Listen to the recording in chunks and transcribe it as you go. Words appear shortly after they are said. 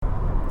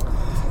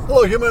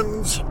Hello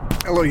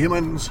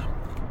humans,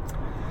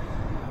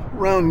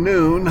 around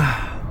noon,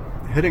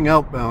 heading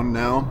outbound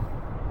now.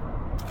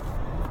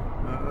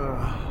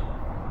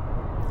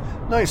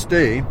 Nice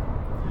day.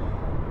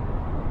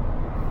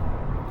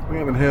 We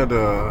haven't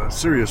had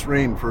serious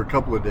rain for a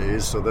couple of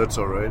days, so that's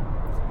alright.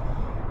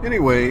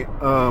 Anyway,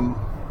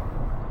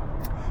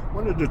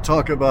 wanted to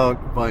talk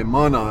about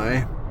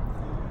Vaimani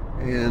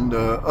and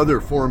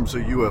other forms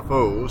of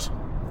UFOs.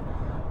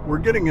 We're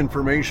getting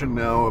information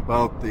now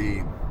about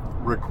the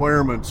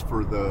requirements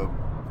for the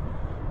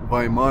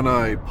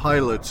Vaimani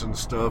pilots and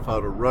stuff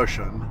out of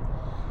Russian.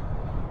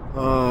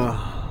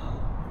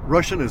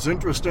 Russian is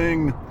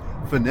interesting.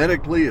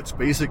 Phonetically, it's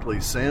basically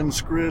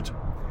Sanskrit.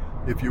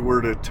 If you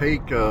were to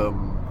take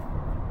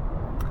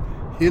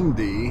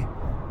Hindi,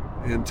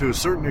 and to a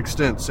certain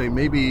extent, say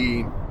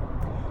maybe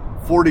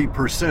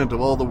 40% of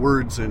all the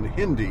words in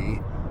Hindi,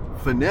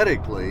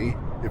 phonetically,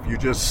 if you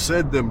just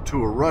said them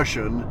to a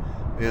Russian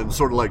and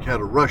sort of like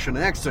had a Russian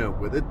accent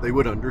with it, they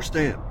would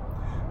understand.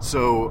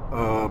 So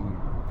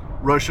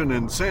Russian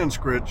and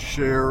Sanskrit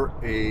share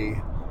a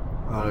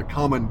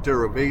common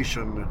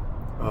derivation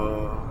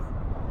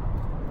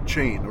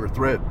chain or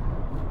thread.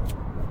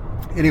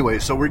 Anyway,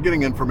 so we're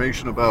getting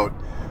information about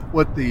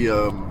what the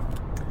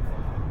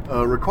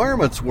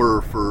requirements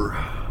were for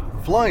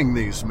flying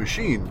these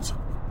machines.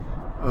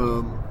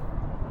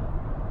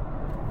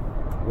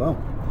 Well,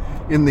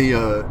 in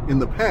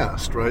the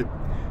past, right?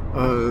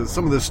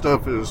 Some of this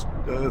stuff is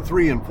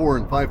 3,000 and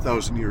 4,000 and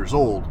 5,000 years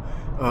old.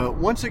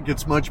 Once it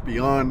gets much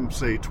beyond,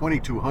 say,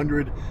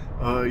 2,200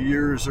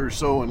 years or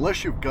so,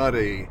 unless you've got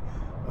a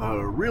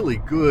really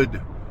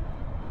good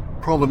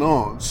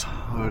provenance,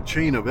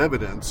 chain of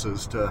evidence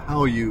as to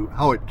how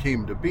it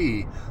came to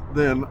be,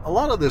 then a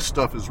lot of this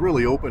stuff is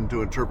really open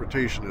to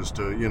interpretation as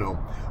to,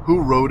 who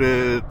wrote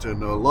it,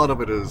 and a lot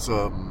of it is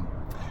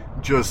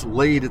just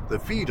laid at the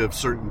feet of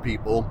certain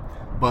people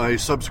by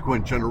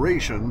subsequent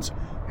generations,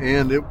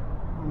 and it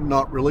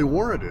not really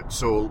warranted.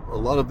 So a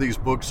lot of these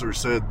books are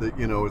said that,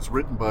 it's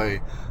written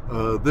by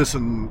this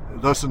and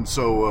thus and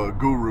so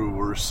guru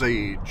or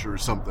sage or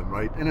something,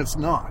 right? And it's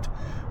not.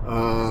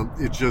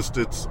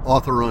 It's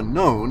author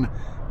unknown,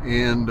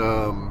 and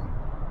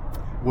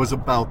was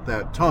about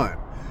that time.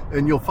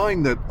 And you'll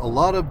find that a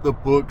lot of the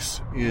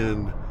books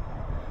in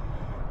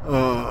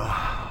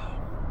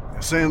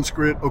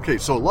Sanskrit,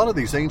 so a lot of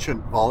these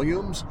ancient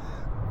volumes,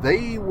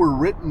 they were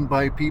written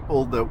by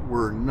people that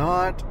were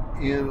not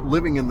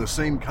living in the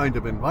same kind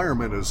of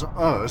environment as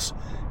us,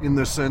 in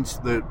the sense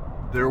that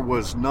there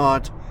was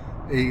not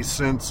a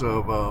sense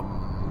of,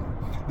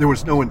 there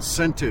was no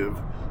incentive,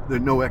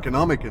 no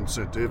economic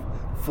incentive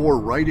for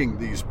writing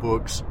these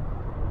books.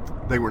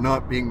 They were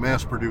not being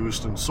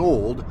mass-produced and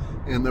sold,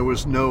 and there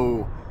was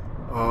no,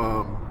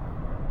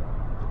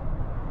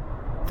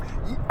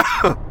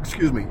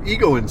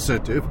 ego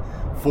incentive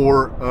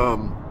for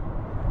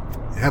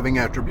having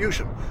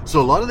attribution.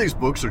 So a lot of these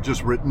books are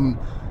just written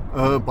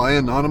by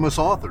anonymous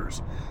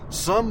authors.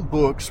 Some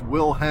books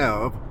will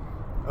have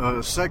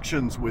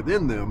sections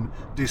within them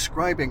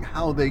describing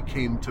how they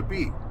came to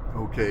be.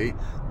 Okay,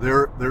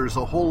 there's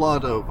a whole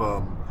lot of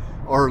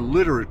our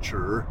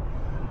literature,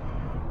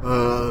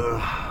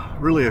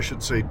 really I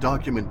should say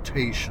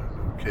documentation,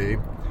 okay,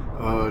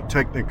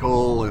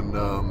 technical and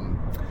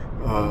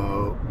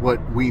what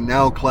we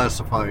now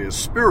classify as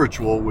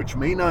spiritual, which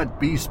may not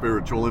be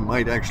spiritual and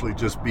might actually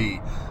just be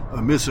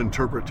a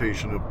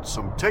misinterpretation of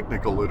some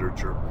technical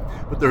literature.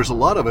 But there's a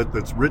lot of it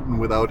that's written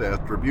without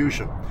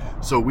attribution.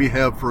 So we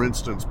have, for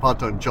instance,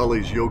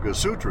 Patanjali's Yoga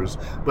Sutras,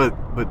 but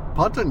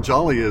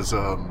Patanjali is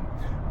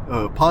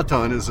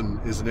Patan is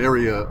an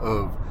area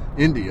of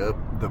India,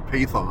 the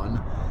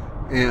Pathan,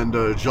 and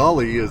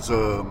Jali is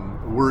a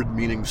word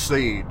meaning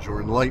sage or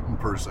enlightened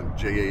person,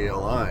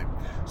 Jali.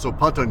 So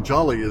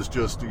Patanjali is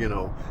just,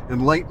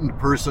 enlightened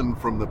person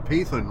from the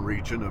Pathan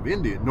region of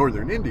India,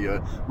 northern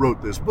India,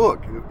 wrote this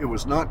book. It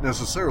was not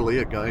necessarily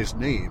a guy's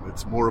name.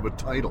 It's more of a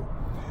title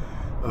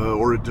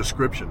or a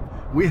description.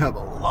 We have a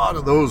lot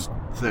of those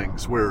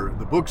things where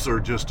the books are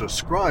just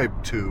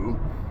ascribed to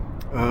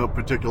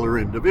particular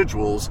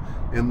individuals,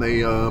 and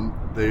they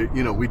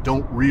we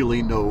don't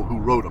really know who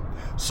wrote them.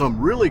 Some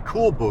really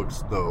cool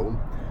books, though,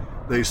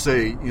 they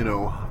say,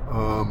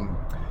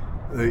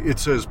 it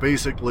says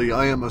basically,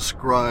 I am a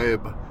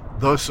scribe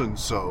thus and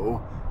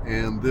so,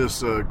 and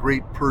this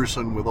great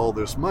person with all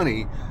this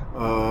money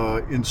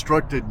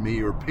instructed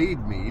me or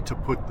paid me to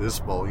put this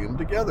volume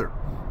together.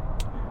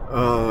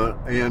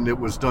 And it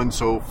was done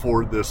so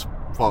for this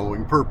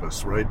following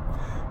purpose, right?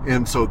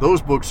 And so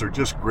those books are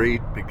just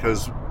great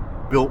because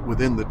built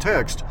within the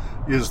text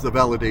is the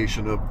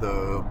validation of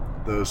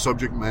the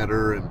subject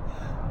matter and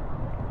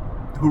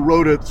who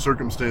wrote it,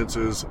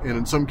 circumstances, and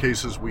in some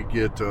cases we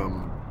get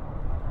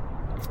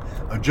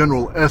a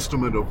general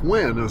estimate of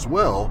when as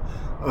well,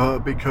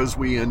 because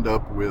we end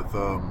up with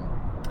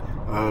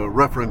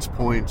reference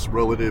points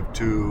relative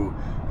to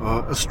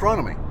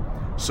astronomy.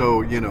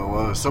 So,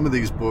 some of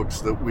these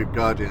books that we've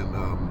got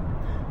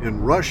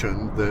in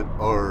Russian that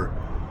are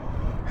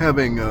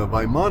having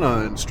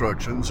Vimana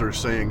instructions or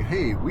saying,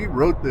 hey, we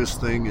wrote this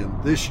thing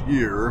in this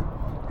year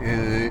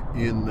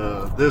in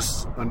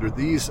this under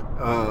these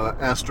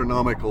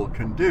astronomical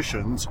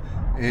conditions,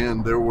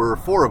 and there were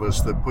 4 of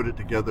us that put it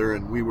together,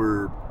 and we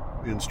were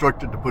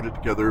instructed to put it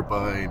together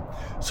by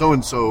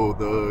so-and-so,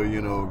 the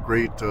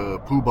great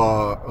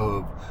poobah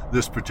of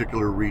this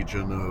particular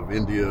region of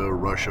India,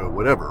 Russia,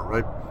 whatever,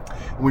 right?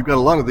 And we've got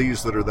a lot of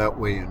these that are that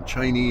way in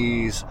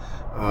Chinese.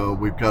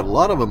 We've got a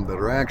lot of them that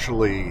are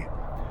actually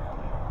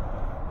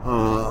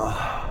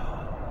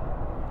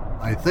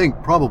I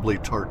think probably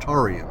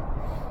Tartarian.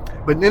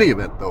 But in any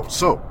event, though,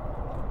 so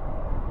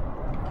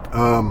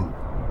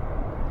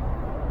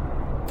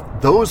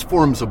those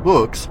forms of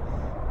books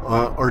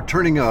are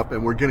turning up,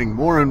 and we're getting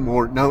more and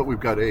more, now that we've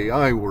got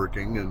AI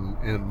working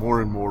and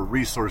more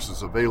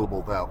resources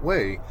available that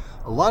way.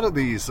 A lot of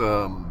these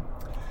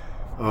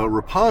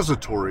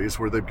repositories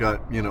where they've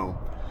got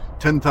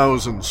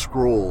 10,000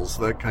 scrolls,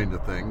 that kind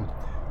of thing,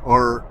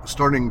 are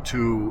starting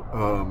to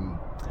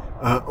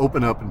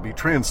open up and be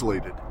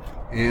translated.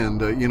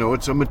 And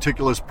it's a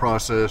meticulous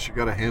process. You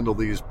got to handle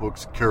these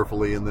books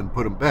carefully and then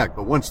put them back.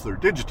 But once they're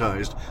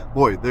digitized,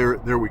 boy,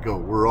 there we go.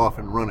 We're off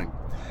and running.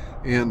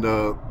 And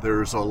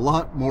there's a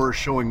lot more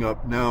showing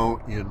up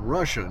now in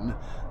Russian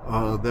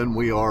than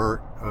we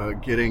are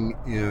getting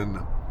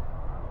in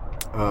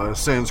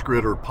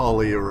Sanskrit or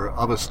Pali or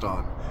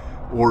Avestan,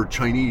 or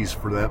Chinese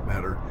for that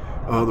matter.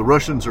 The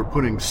Russians are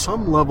putting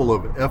some level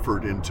of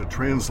effort into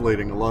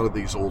translating a lot of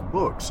these old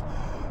books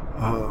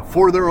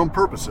for their own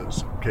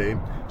purposes. Okay,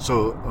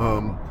 so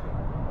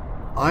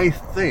I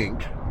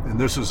think, and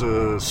this is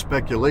a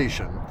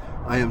speculation,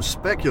 I am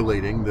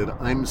speculating that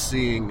I'm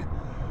seeing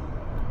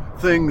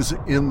things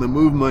in the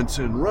movements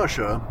in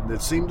Russia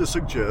that seem to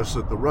suggest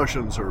that the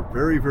Russians are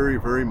very, very,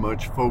 very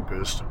much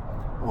focused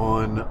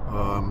on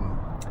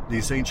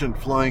these ancient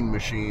flying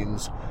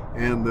machines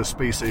and the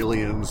space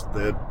aliens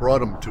that brought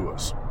them to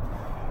us,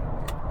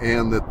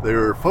 and that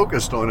they're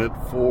focused on it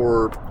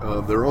for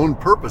their own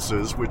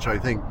purposes, which I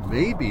think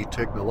may be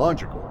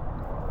technological.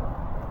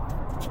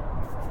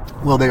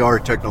 Well, they are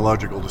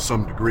technological to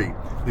some degree.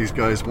 These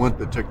guys want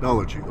the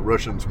technology. The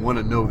Russians want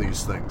to know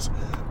these things.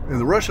 And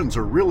the Russians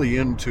are really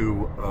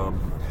into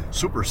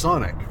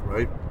supersonic,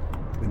 right?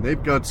 And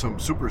they've got some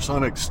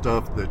supersonic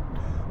stuff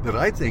that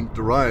I think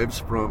derives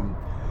from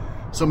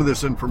some of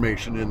this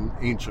information in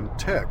ancient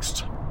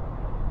texts.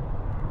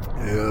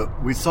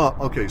 We saw,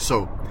 okay,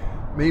 so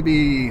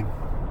maybe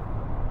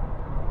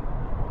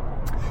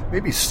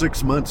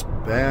 6 months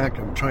back,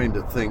 I'm trying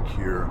to think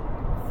here.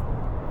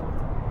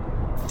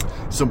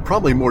 So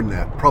probably more than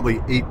that,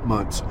 probably 8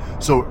 months.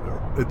 So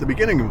at the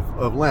beginning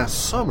of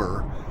last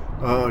summer,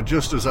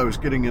 just as I was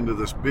getting into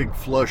this big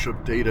flush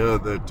of data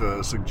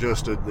that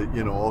suggested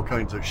that, all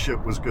kinds of shit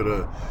was going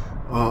to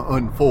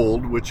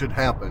unfold, which had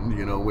happened.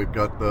 We've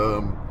got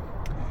the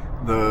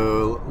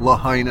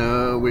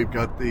Lahaina, we've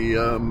got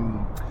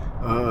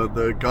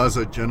the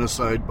Gaza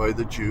genocide by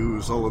the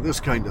Jews, all of this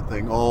kind of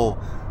thing, all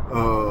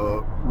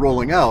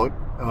rolling out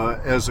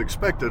as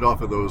expected off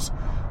of those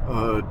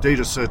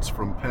data sets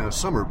from past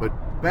summer. But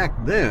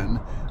back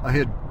then,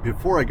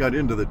 before I got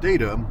into the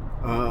data,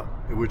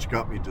 which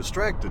got me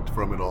distracted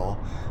from it all,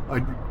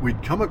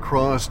 we'd come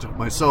across,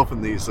 myself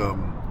and these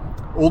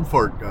old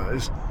fart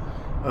guys,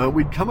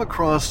 we'd come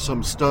across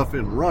some stuff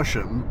in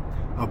Russian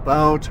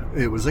about,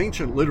 it was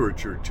ancient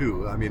literature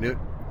too. I mean,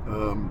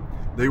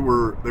 they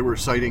were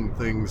citing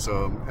things,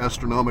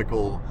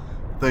 astronomical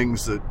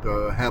things that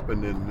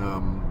happened in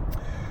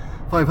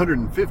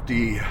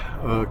 550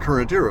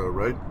 current era,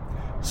 right?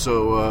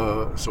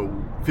 So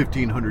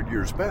 1,500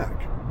 years back,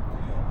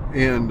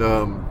 and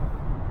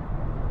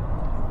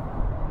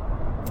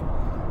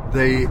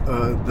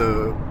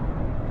the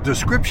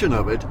description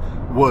of it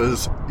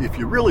was, if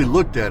you really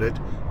looked at it,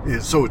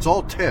 so it's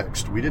all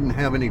text. We didn't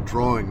have any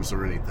drawings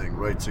or anything,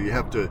 right? So you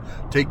have to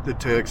take the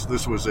text.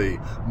 This was a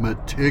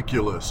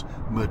meticulous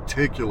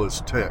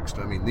text.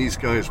 I mean, these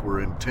guys were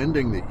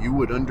intending that you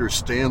would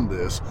understand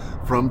this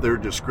from their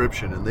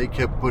description, and they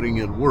kept putting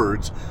in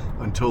words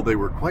until they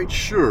were quite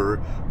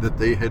sure that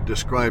they had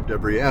described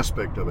every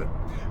aspect of it.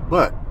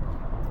 But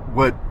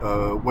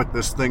what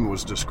this thing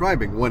was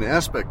describing, one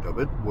aspect of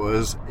it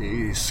was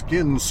a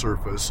skin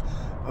surface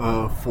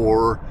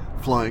for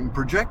flying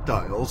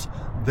projectiles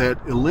that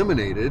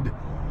eliminated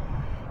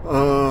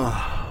or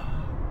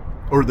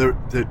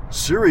that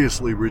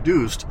seriously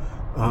reduced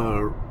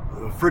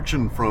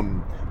friction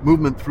from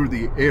movement through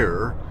the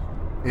air,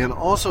 and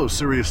also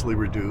seriously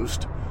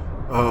reduced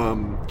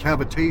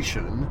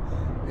cavitation,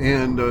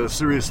 and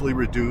seriously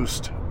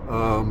reduced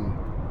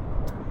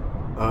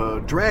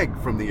drag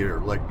from the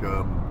air, like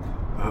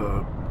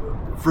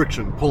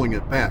friction pulling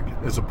it back,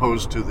 as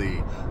opposed to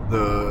the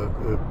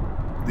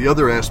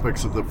other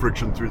aspects of the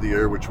friction through the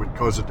air, which would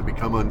cause it to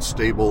become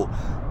unstable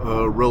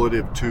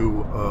relative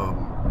to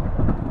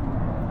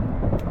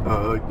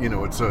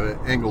its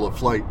angle of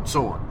flight and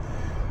so on.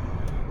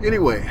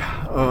 Anyway,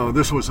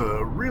 this was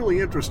a really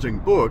interesting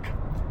book,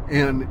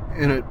 And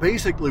it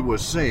basically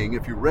was saying,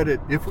 if you read it,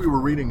 if we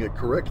were reading it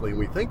correctly, and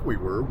we think we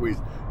were, we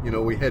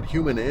had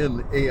human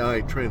and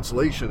AI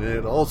translation, and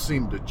it all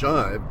seemed to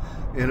jive,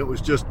 and it was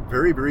just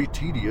very, very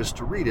tedious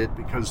to read it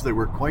because they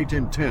were quite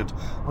intent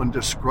on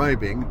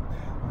describing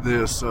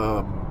this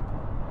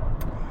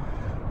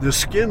the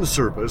skin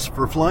surface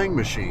for flying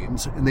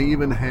machines, and they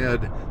even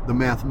had the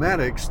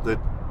mathematics that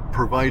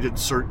provided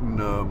certain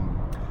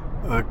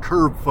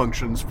curve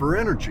functions for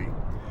energy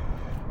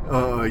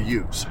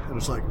use. And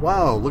it's like,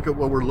 wow, look at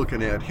what we're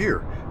looking at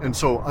here. And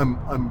so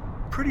I'm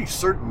pretty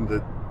certain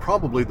that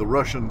probably the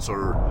Russians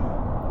are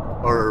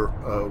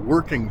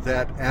working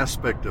that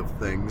aspect of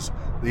things,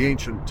 the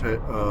ancient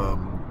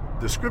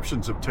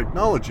descriptions of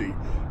technology,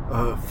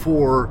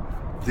 for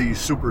the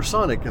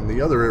supersonic and the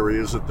other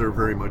areas that they're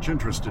very much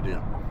interested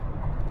in.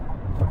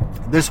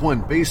 This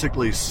one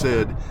basically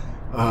said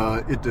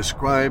it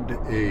described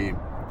a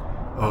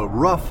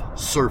rough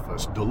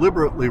surface,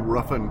 deliberately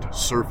roughened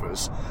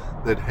surface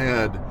that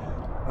had,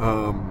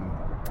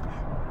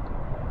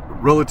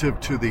 relative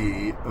to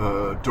the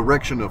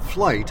direction of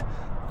flight,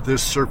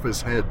 this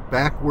surface had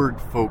backward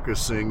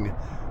focusing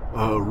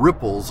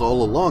ripples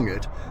all along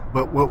it.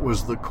 But what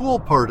was the cool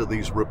part of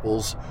these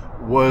ripples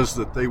was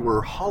that they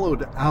were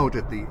hollowed out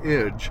at the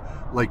edge,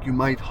 like you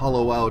might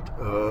hollow out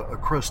a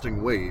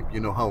cresting wave.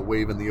 You know how a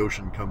wave in the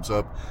ocean comes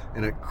up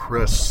and it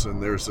crests,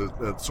 and there's a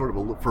sort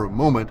of for a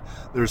moment,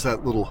 there's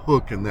that little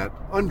hook in that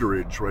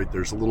underage, right?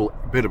 There's a little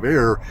bit of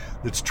air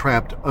that's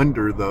trapped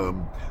under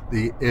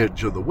the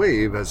edge of the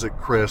wave as it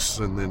crests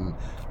and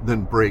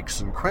then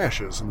breaks and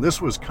crashes. And this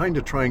was kind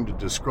of trying to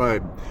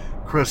describe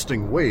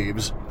cresting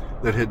waves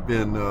that had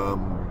been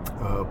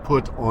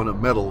put on a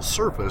metal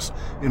surface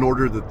in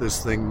order that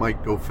this thing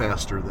might go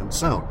faster than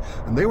sound.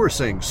 And they were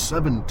saying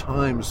 7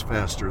 times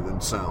faster than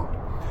sound.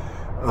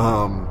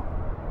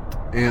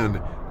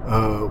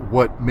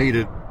 What made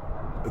it,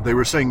 they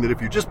were saying that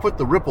if you just put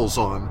the ripples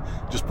on,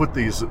 just put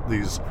these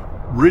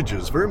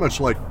ridges, very much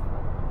like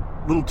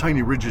little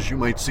tiny ridges you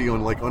might see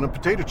on a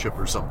potato chip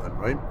or something,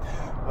 right?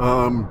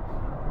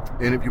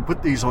 And if you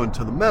put these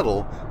onto the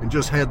metal and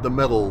just had the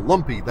metal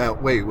lumpy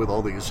that way with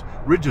all these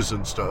ridges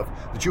and stuff,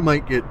 that you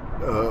might get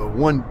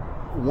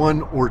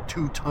 1 or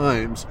 2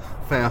 times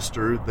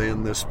faster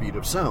than the speed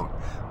of sound.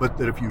 But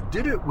that if you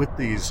did it with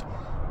these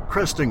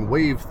cresting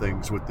wave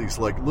things, with these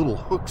like little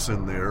hooks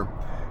in there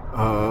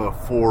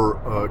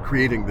for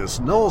creating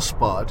this null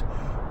spot,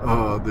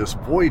 this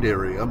void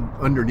area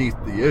underneath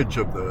the edge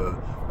of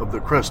the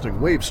cresting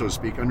wave, so to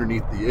speak,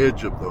 underneath the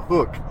edge of the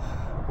hook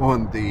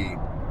on the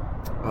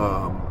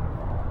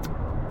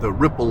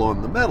ripple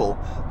on the metal,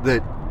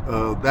 that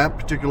that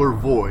particular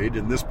void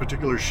in this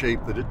particular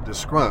shape that it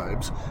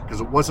describes, because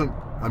it wasn't,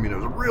 it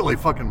was really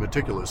fucking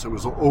meticulous. It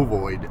was an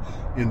ovoid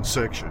in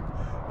section,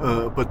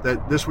 but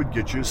that this would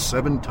get you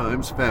 7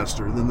 times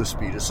faster than the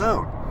speed of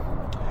sound.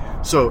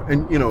 So,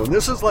 and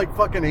this is like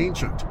fucking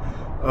ancient.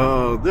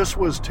 This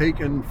was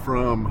taken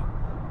from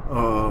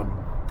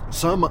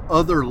some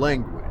other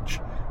language,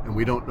 and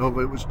we don't know if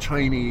it was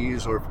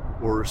Chinese or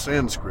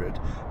Sanskrit,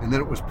 and then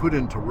it was put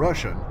into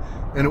Russian,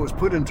 and it was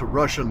put into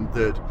Russian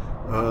that,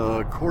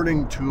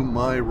 according to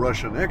my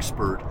Russian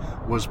expert,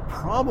 was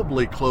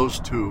probably close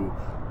to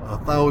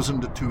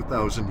 1,000 to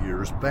 2,000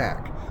 years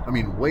back.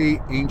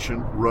 Way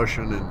ancient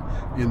Russian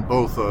in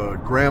both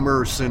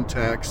grammar,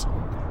 syntax,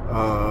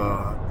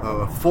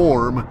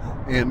 form,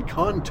 and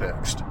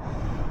context.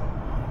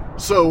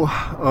 So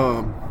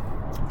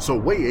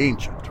way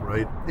ancient,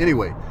 right?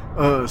 Anyway,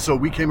 so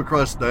we came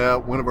across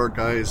that. One of our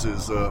guys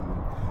is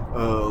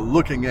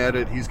looking at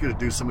it. He's going to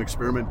do some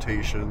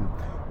experimentation,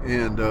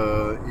 and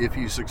if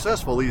he's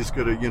successful, he's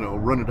going to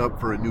run it up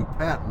for a new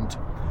patent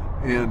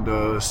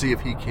and see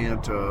if he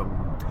can't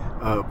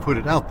put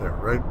it out there,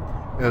 right,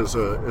 as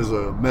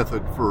a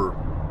method for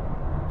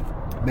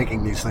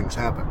making these things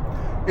happen.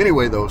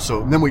 Anyway, though,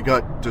 so then we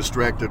got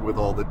distracted with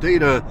all the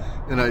data,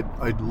 and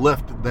I'd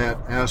left that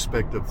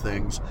aspect of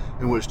things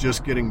and was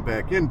just getting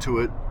back into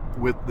it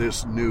with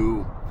this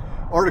new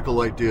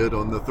article I did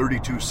on the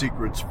 32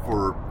 secrets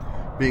for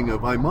being a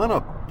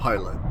Vimana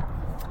pilot.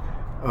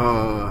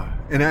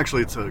 And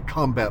actually, it's a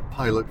combat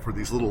pilot for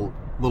these little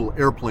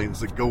airplanes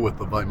that go with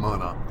the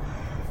Vimana.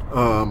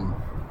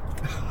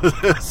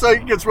 So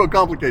it gets real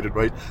complicated,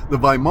 right? The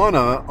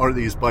Vimana are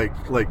these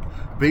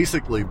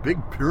basically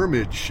big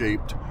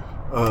pyramid-shaped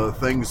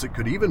things that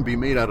could even be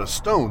made out of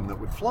stone that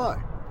would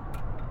fly.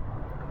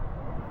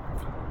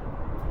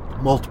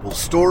 Multiple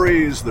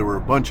stories. There were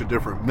a bunch of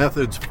different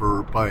methods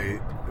by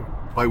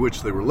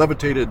which they were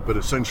levitated, but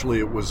essentially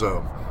it was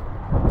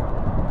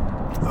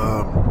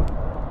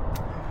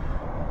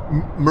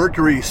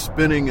mercury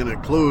spinning in a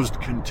closed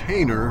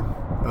container,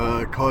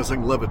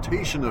 causing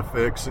levitation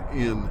effects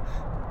in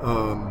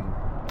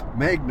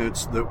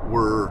magnets that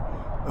were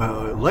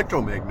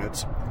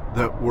electromagnets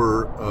that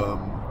were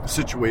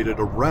situated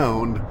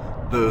around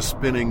the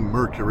spinning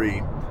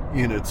mercury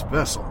in its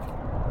vessel.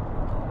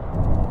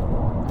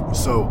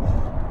 So,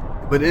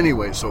 but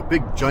anyway, so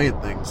big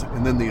giant things,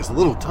 and then these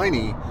little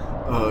tiny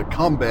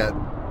combat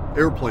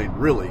airplane,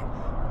 really,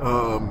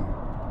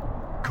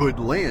 could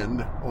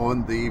land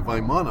on the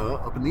Vimana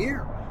up in the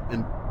air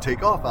and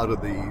take off out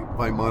of the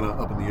Vimana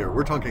up in the air.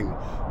 We're talking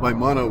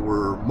Vimana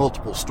were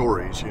multiple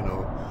stories,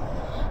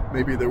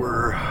 maybe they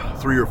were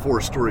 3 or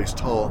 4 stories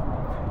tall.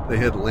 They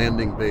had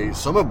landing bays.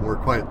 Some of them were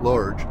quite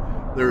large.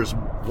 There's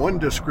one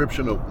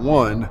description of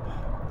one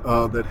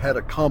that had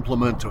a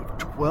complement of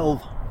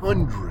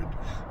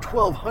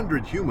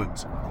 1,200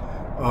 humans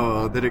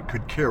that it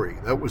could carry.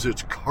 That was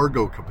its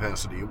cargo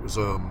capacity. It was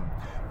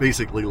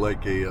basically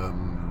like a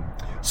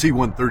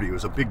C-130. It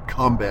was a big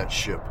combat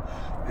ship,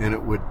 and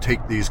it would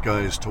take these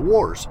guys to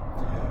wars.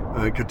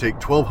 It could take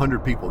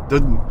 1,200 people.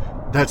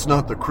 That's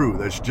not the crew.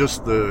 That's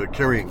just the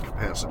carrying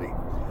capacity.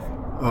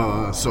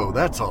 So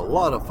that's a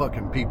lot of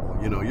fucking people.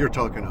 You're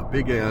talking a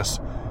big-ass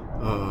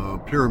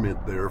pyramid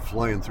there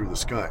flying through the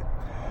sky.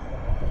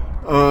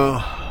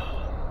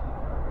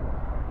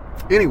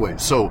 Anyway,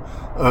 so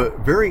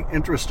very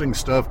interesting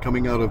stuff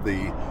coming out of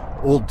the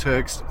old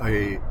text.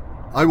 I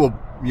will,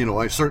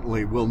 I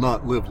certainly will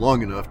not live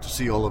long enough to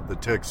see all of the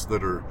texts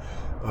that are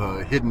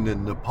hidden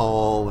in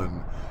Nepal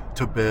and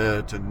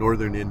Tibet and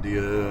northern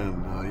India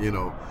and,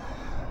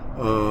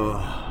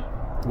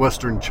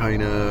 western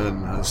China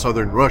and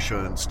southern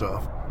Russia and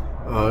stuff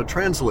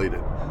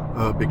translated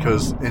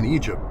and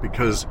Egypt,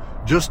 because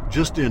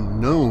just in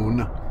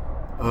known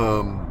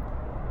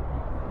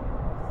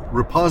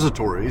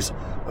repositories,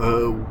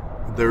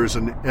 there's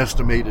an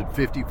estimated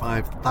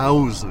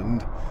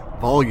 55,000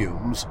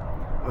 volumes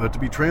to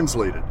be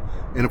translated.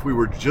 And if we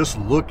were to just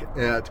look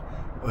at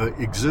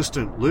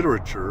existent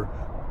literature,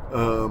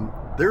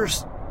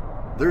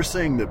 they're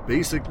saying that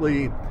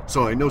basically,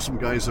 so I know some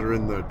guys that are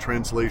in the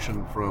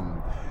translation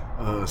from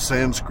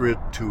Sanskrit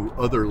to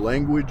other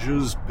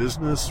languages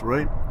business,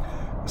 right?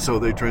 So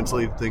they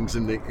translate things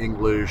into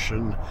English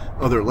and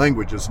other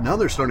languages. Now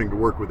they're starting to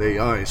work with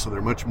AI, so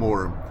they're much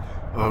more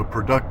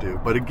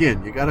productive. But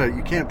again,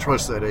 you can't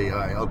trust that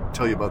AI. I'll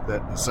tell you about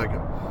that in a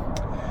second.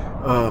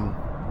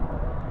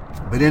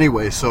 But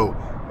anyway,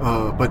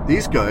 but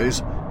these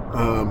guys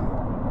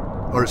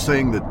are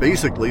saying that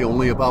basically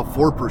only about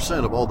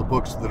 4% of all the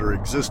books that are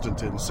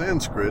existent in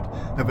Sanskrit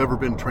have ever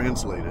been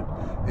translated.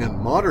 And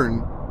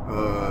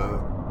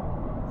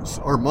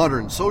our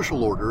modern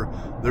social order,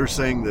 they're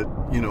saying that,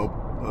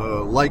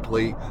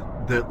 likely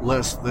that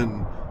less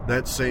than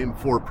that same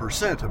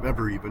 4% have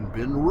ever even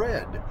been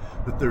read.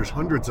 That there's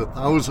hundreds of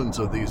thousands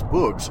of these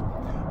books,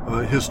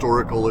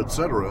 historical,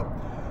 etc.,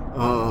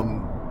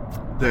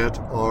 that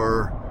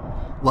are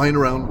lying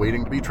around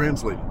waiting to be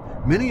translated.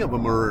 Many of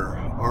them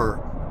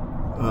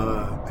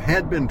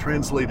had been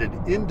translated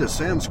into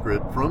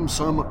Sanskrit from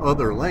some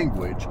other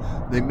language.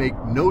 They make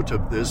note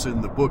of this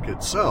in the book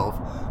itself,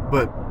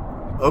 but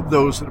of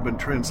those that have been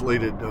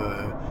translated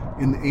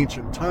in the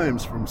ancient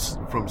times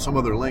from some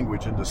other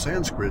language into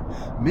Sanskrit,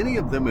 many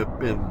of them have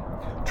been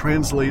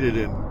translated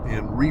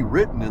and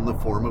rewritten in the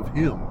form of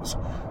hymns.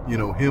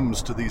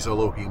 Hymns to these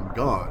Elohim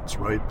gods,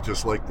 right?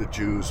 Just like the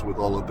Jews with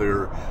all of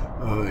their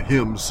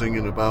hymns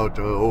singing about,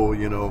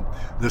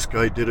 this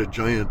guy did a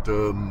giant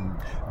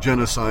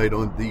genocide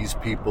on these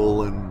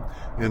people and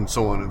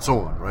so on and so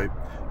on, right?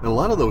 And a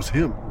lot of those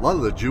hymns, a lot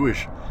of the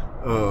Jewish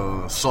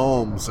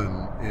psalms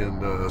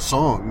and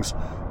songs,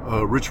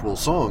 ritual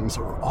songs,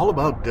 are all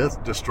about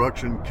death,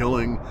 destruction,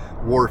 killing,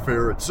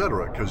 warfare,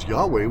 etc. Because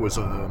Yahweh was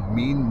a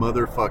mean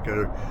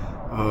motherfucker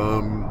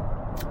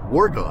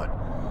war god.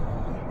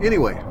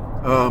 Anyway,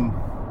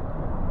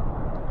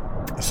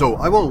 so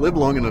I won't live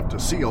long enough to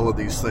see all of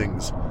these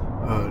things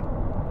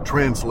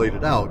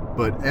translated out,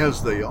 but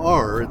as they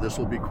are, this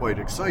will be quite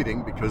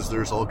exciting because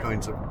there's all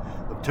kinds of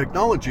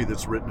technology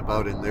that's written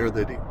about in there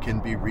that it can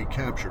be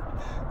recaptured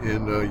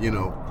and,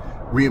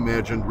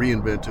 reimagined,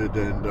 reinvented,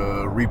 and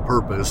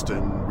repurposed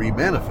and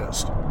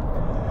remanifest.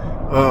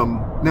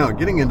 Now,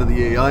 getting into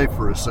the AI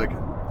for a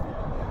second.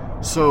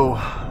 So,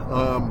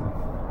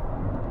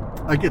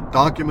 I get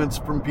documents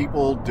from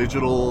people,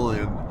 digital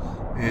and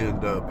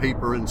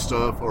paper and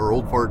stuff. Our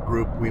old fart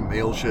group, we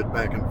mail shit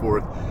back and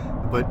forth.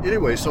 But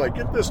anyway, so I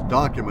get this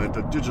document,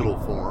 a digital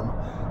form,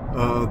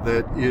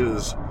 that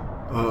is,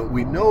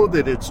 we know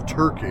that it's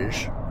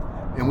Turkish,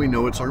 and we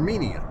know it's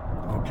Armenian,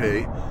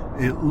 okay?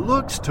 It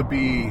looks to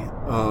be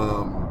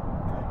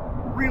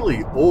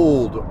really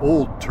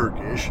old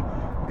Turkish,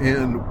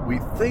 and we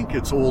think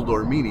it's old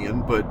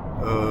Armenian, but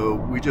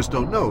we just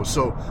don't know.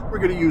 So we're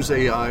going to use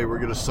AI, we're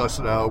going to suss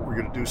it out, we're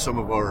going to do some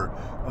of our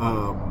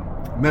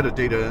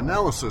metadata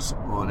analysis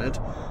on it.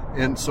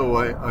 And so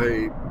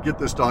I get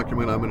this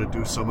document, I'm going to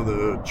do some of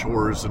the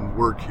chores and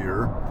work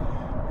here.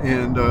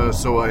 And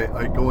so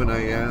I go and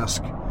I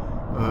ask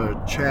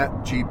Chat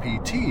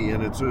GPT,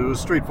 and it's a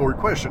straightforward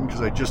question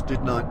because I just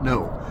did not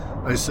know.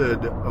 I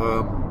said,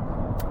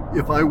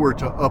 if I were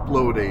to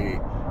upload a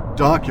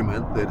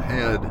document that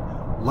had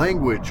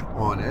language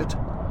on it,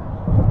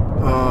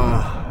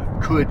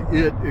 could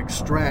it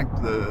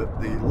extract the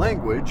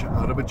language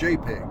out of a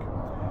JPEG?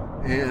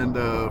 And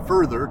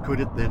further,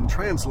 could it then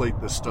translate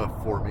this stuff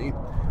for me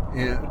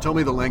and tell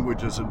me the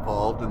languages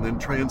involved and then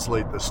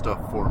translate this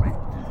stuff for me?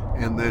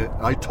 And then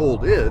I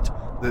told it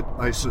that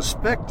I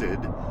suspected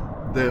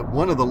that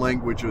one of the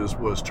languages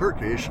was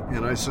Turkish,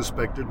 and I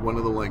suspected one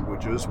of the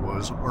languages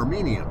was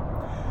Armenian.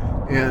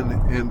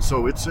 And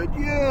so it said,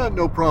 yeah,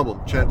 no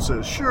problem. Chat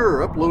says,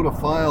 sure, upload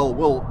a file,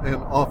 and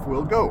off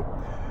we'll go.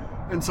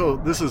 And so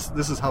this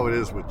is how it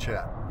is with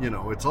chat.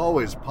 It's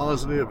always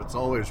positive, it's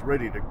always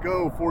ready to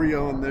go for you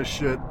on this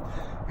shit.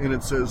 And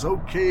it says,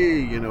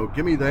 okay,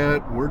 give me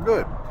that, and we're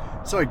good.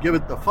 So I give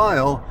it the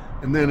file,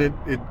 and then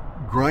it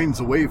grinds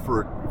away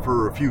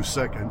for a few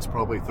seconds,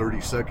 probably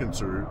 30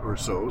 seconds or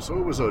so. So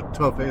it was a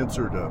tough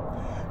answer to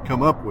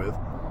come up with.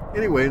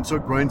 Anyway, and so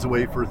it grinds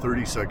away for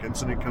 30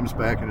 seconds, and it comes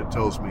back and it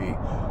tells me,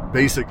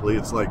 basically,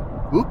 it's like,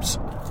 oops,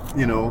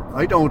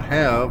 I don't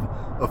have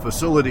a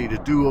facility to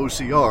do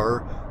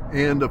OCR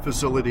and a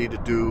facility to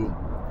do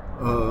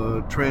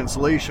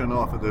translation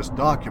off of this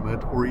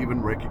document or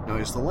even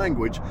recognize the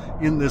language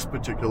in this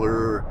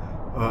particular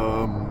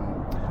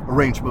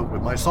arrangement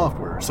with my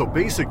software. So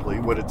basically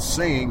what it's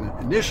saying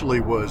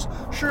initially was,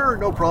 sure,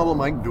 no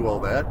problem, I can do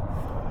all that,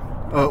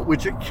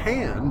 which it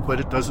can, but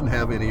it doesn't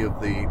have any of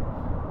the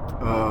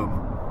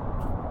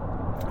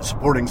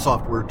supporting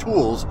software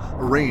tools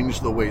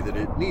arranged the way that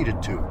it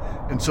needed to.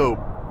 And so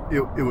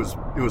it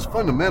was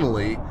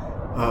fundamentally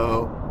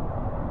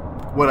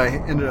what I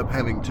ended up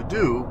having to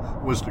do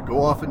was to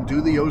go off and do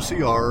the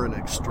OCR and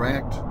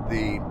extract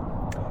the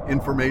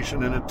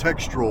information in a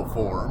textual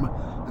form,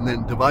 and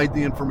then divide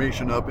the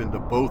information up into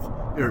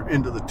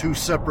the two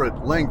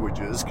separate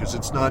languages, because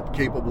it's not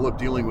capable of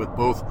dealing with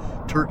both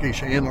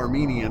Turkish and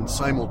Armenian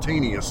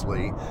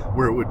simultaneously,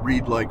 where it would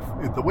read like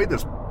the way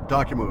this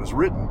document was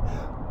written.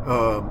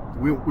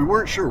 We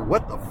weren't sure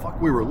what the fuck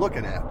we were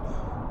looking at.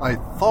 I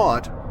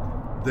thought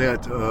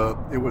that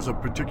it was a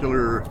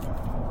particular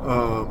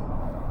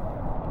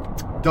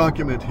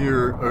document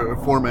here,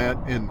 format,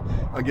 and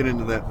I'll get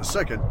into that in a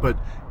second. But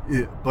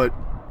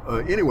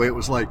anyway, it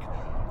was like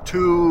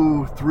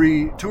two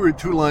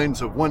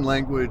lines of one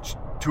language,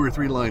 2 or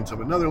 3 lines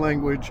of another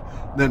language,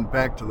 then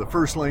back to the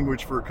first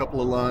language for a couple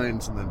of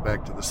lines, and then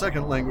back to the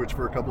second language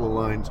for a couple of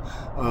lines,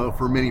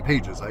 for many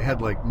pages. I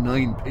had like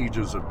 9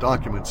 pages of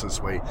documents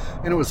this way,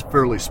 and it was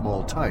fairly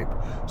small type,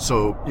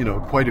 so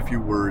quite a few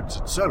words,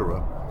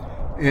 etc.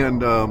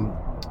 And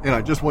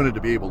I just wanted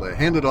to be able to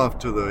hand it off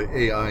to the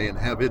AI and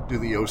have it do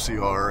the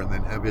OCR, and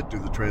then have it do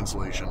the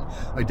translation,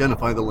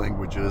 identify the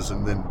languages,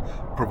 and then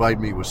provide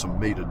me with some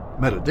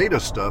metadata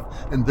stuff,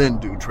 and then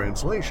do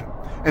translation.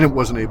 And it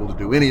wasn't able to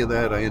do any of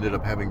that. I ended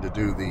up having to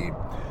do the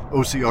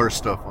OCR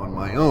stuff on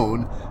my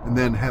own, and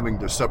then having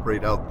to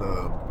separate out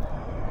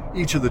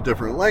each of the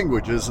different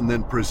languages and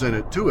then present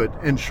it to it.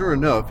 And sure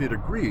enough, it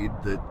agreed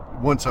that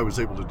once I was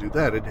able to do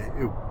that, it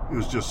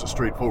was just a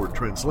straightforward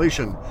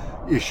translation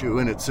issue,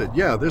 and it said,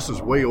 yeah, this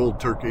is way old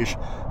Turkish,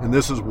 and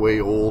this is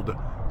way old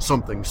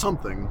something,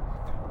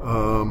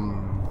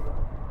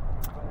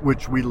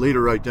 which we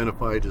later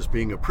identified as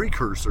being a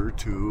precursor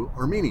to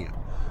Armenian.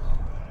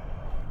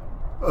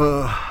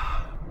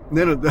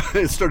 Then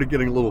it started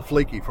getting a little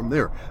flaky from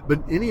there.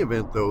 But in any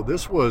event, though,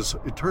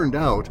 it turned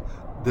out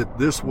that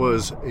this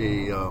was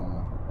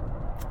from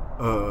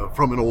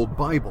an old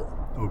Bible.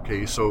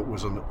 Okay, so it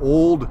was an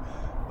old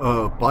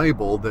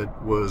Bible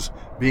that was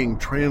being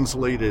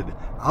translated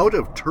out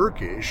of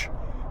Turkish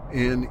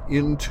and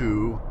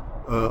into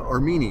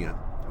Armenian.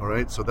 All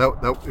right, so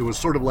that it was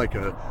sort of like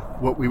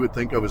what we would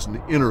think of as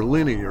an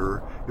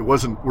interlinear. It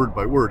wasn't word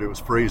by word; it was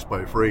phrase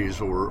by phrase,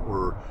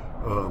 or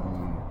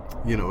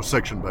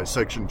section by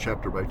section,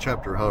 chapter by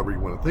chapter, however you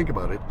want to think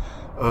about it.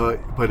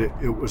 But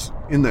it was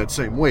in that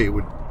same way. It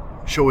would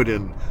show it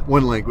in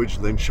one language,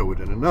 then show it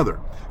in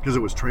another, because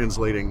it was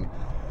translating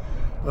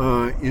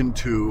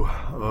into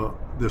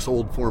this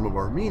old form of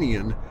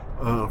Armenian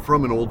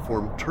from an old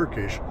form of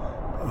Turkish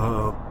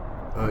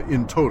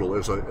in total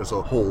as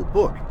a whole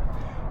book.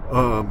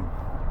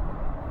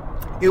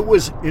 It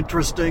was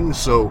interesting.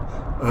 So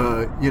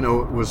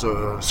it was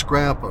a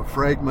scrap, a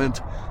fragment.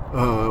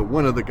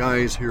 One of the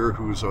guys here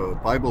who's a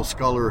Bible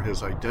scholar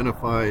has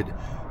identified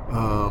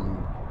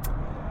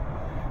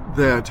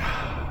that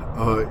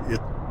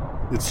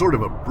it's sort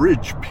of a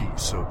bridge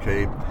piece,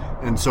 okay?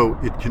 And so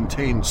it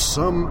contains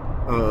some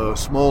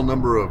small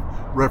number of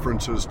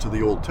references to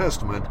the Old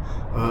Testament,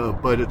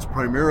 but it's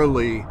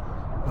primarily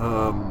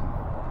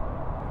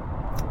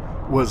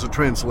was a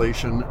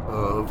translation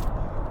of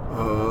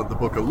the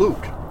book of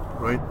Luke,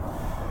 right?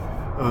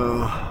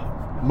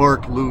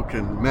 Mark, Luke,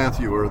 and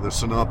Matthew are the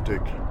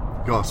synoptic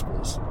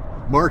Gospels.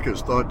 Mark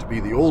is thought to be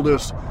the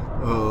oldest.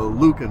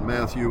 Luke and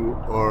Matthew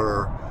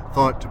are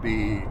thought to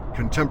be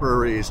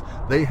contemporaries.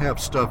 They have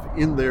stuff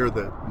in there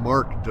that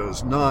Mark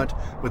does not,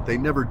 but they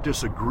never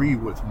disagree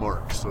with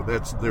Mark, so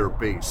that's their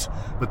base.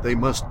 But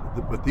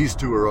these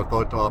two are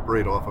thought to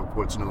operate off of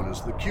what's known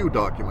as the Q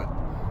document,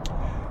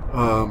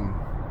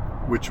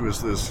 which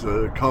was this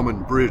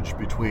common bridge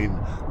between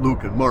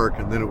Luke and Mark,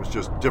 and then it was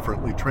just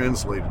differently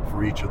translated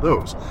for each of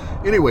those.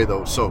 Anyway,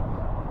 though,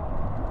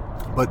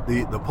 but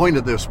the point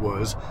of this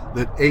was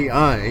that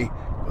AI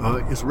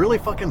is really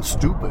fucking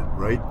stupid,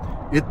 right?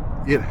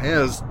 It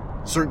has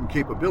certain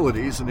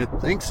capabilities, and it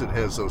thinks it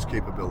has those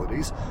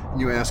capabilities,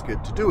 and you ask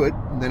it to do it,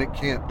 and then it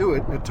can't do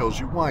it, and it tells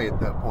you why at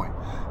that point.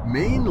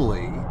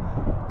 Mainly,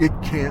 it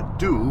can't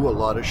do a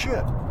lot of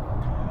shit.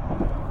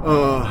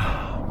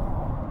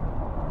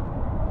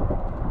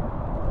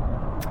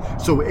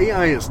 So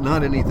AI is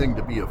not anything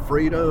to be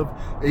afraid of.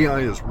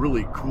 AI is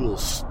really cool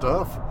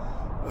stuff.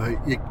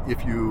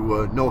 If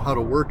you know how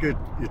to work it,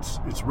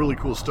 it's really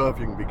cool stuff.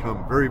 You can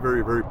become very,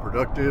 very, very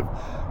productive.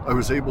 I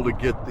was able to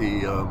get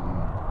the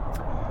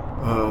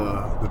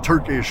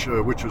Turkish,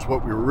 which is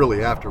what we were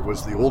really after,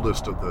 was the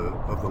oldest of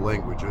the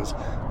languages,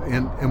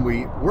 and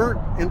we weren't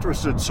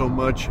interested so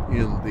much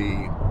in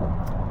the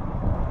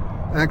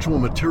actual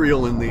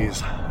material in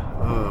these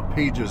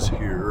pages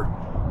here.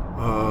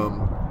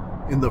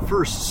 In the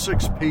first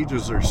 6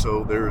 pages or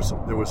so, there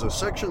was a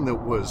section that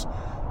was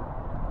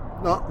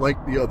not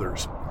like the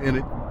others, and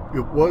it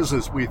was,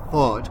 as we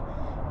thought,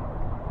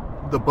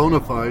 the bona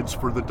fides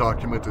for the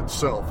document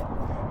itself,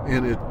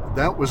 and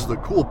that was the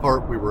cool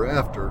part we were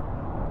after,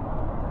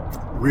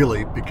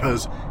 really,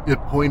 because it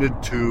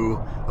pointed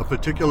to a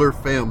particular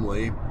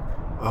family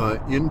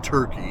in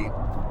Turkey,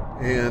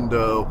 and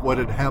what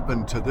had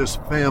happened to this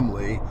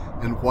family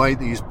and why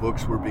these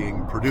books were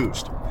being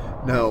produced.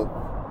 Now,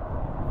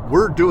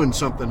 we're doing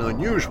something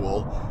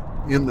unusual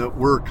in that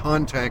we're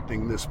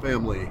contacting this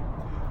family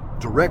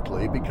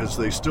directly because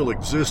they still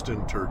exist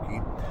in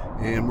Turkey,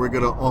 and we're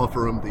going to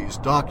offer them these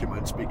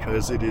documents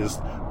because it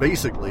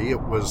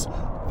was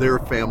their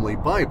family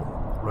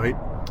Bible, right?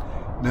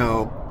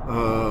 Now,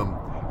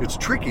 it's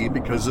tricky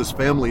because this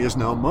family is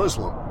now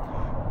Muslim,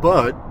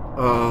 but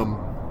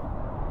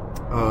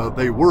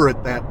they were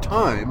at that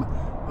time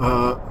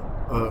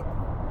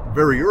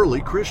very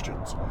early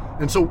Christians.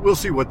 And so we'll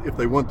see if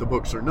they want the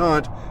books or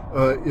not,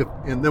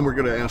 and then we're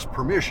going to ask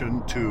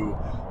permission to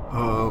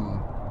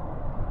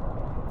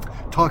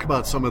talk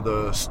about some of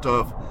the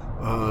stuff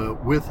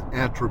with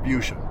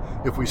attribution.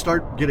 If we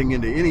start getting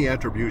into any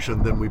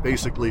attribution, then we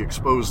basically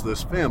expose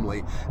this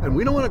family, and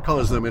we don't want to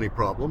cause them any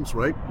problems,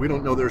 right? We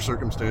don't know their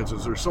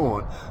circumstances or so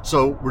on.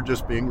 So we're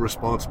just being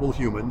responsible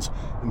humans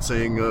and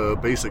saying,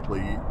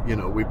 basically,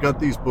 we've got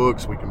these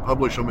books, we can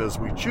publish them as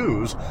we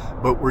choose,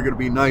 but we're going to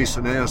be nice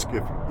and ask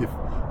if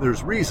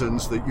there's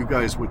reasons that you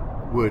guys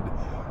would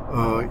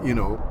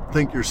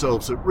think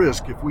yourselves at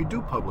risk if we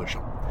do publish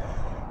them.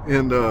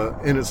 And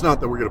it's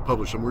not that we're going to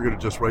publish them, we're going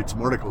to just write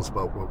some articles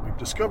about what we've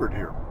discovered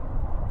here.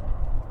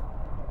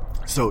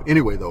 So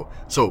anyway, though,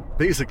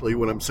 basically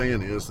what I'm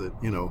saying is that,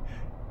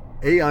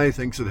 AI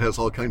thinks it has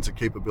all kinds of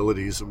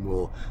capabilities and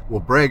will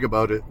brag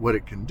about it, what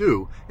it can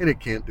do, and it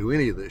can't do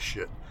any of this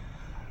shit.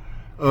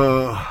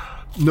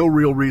 No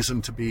real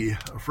reason to be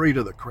afraid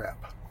of the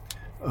crap.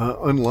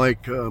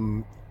 Unlike,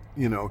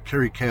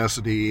 Carrie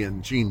Cassidy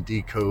and Gene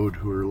Decode,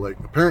 who are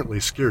apparently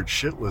scared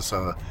shitless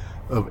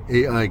of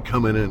AI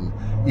coming and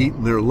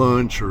eating their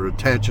lunch or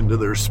attaching to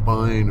their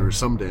spine or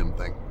some damn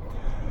thing.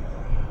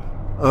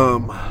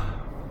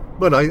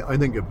 But I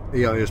think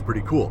AI is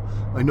pretty cool.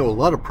 I know a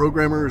lot of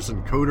programmers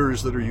and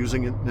coders that are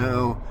using it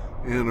now,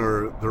 and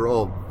they're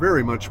all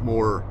very much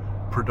more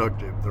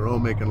productive. They're all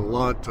making a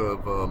lot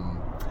of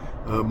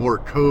more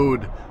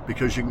code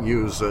because you can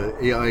use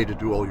AI to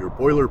do all your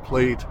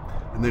boilerplate,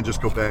 and then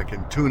just go back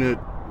and tune it,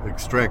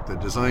 extract the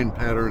design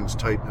patterns,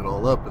 tighten it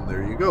all up, and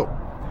there you go.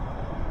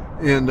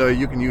 And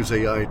you can use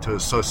AI to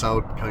suss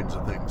out kinds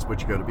of things, but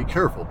you got to be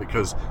careful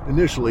because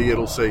initially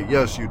it'll say,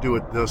 yes, you do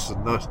it this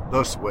and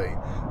thus way,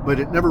 but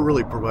it never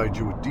really provides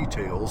you with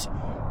details.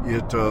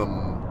 It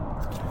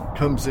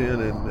comes in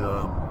and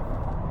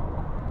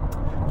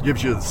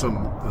gives you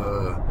some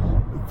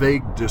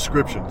vague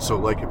description. So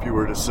like if you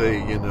were to say,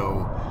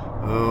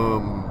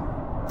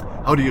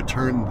 how do you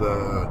turn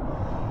the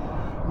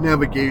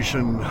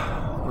navigation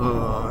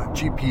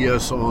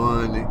GPS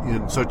on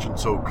in such and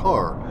so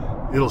car?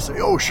 It'll say,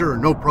 oh, sure,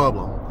 no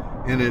problem.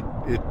 And it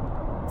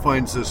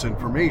finds this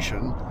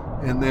information,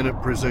 and then it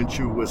presents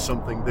you with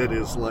something that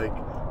is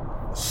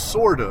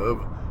sort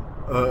of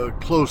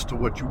close to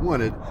what you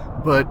wanted,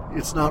 but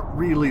it's not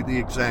really the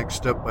exact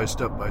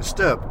step-by-step.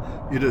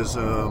 It is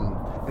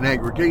an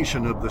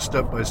aggregation of the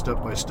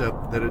step-by-step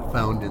that it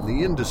found in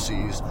the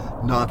indices,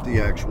 not the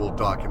actual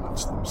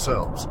documents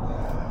themselves.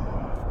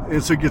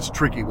 And so it gets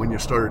tricky when you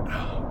start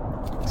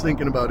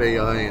thinking about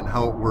AI and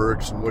how it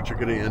works and what you're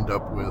going to end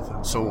up with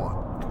and so on.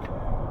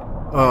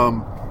 I'm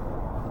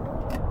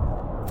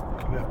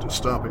going to have to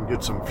stop and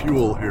get some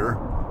fuel here.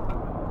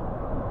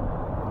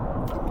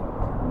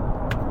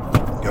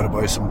 Got to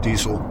buy some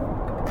diesel.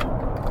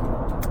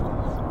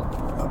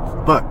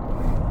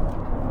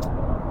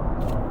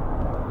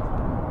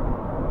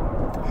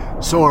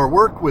 So our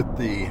work with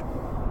the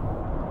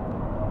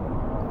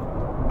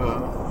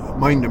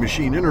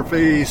mind-to-machine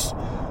interface,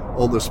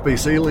 all the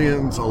space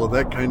aliens, all of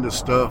that kind of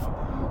stuff,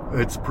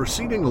 it's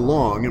proceeding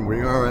along, and we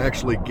are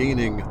actually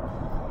gaining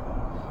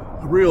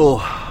a real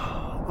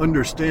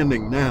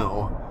understanding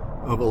now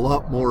of a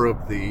lot more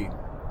of the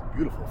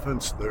beautiful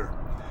fence there,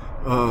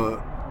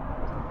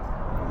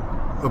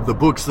 of the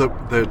books that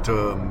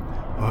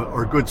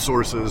are good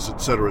sources, et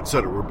cetera, et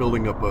cetera. We're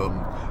building up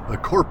a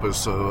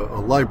corpus, a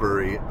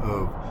library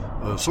of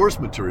source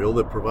material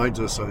that provides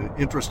us an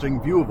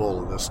interesting view of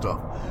all of this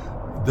stuff.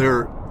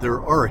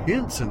 There are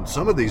hints in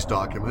some of these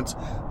documents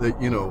that,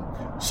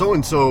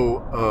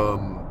 so-and-so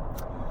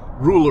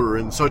ruler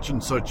in such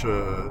and such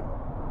a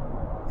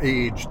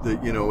age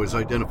that, is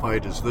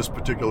identified as this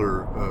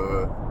particular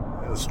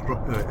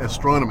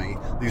astronomy,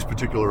 these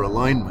particular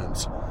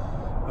alignments,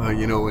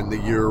 in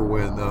the year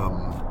when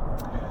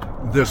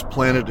this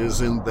planet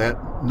is in that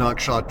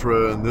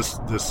nakshatra and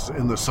this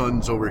and the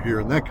sun's over here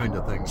and that kind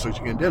of thing. So you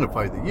can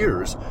identify the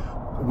years.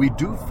 We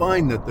do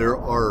find that there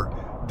are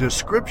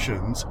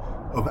descriptions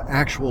of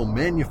actual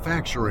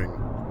manufacturing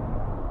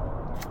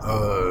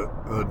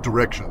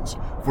directions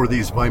for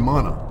these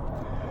Vimana.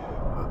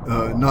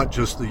 Not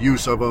just the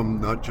use of them,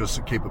 not just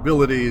the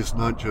capabilities,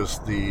 not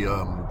just the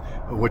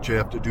what you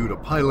have to do to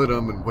pilot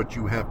them and what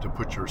you have to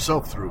put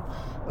yourself through,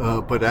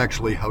 but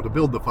actually how to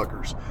build the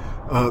fuckers.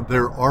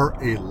 There are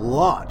a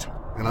lot,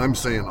 and I'm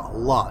saying a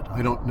lot.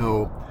 I don't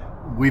know.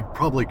 We've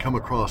probably come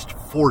across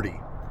 40,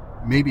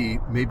 maybe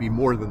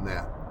more than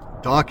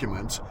that,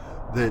 documents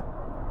that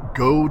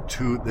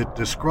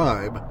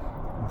describe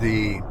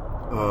the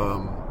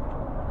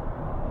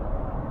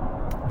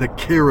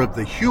care of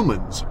the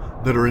humans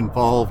that are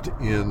involved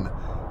in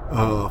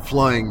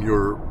flying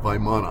your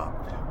Vimana,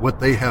 what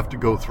they have to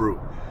go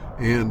through,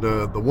 and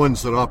the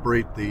ones that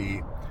operate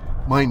the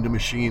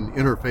mind-to-machine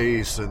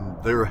interface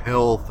and their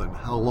health and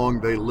how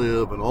long they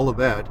live and all of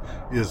that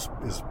is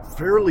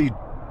fairly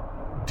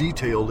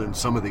detailed in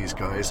some of these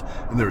guys,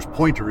 and there's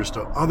pointers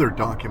to other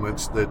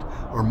documents that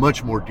are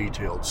much more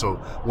detailed. So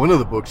one of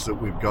the books that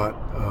we've got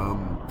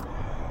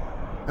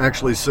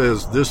actually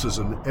says this is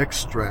an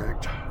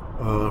extract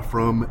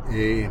from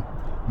a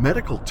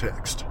medical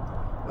text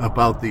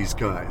about these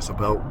guys,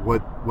 about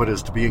what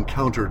is to be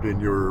encountered in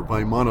your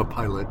Vimana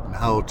pilot and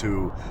how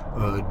to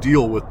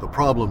deal with the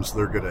problems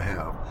they're going to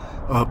have.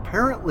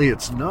 Apparently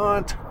it's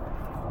not,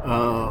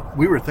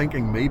 we were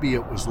thinking maybe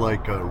it was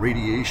like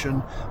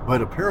radiation,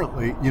 but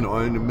apparently,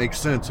 and it makes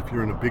sense if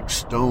you're in a big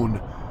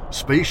stone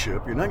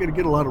spaceship, you're not going to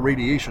get a lot of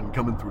radiation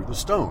coming through the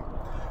stone.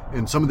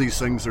 And some of these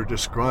things are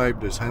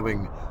described as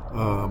having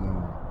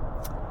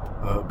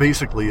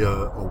basically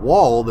a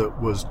wall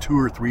that was 2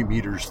 or 3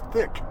 meters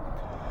thick.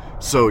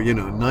 So,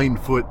 9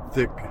 foot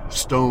thick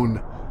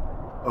stone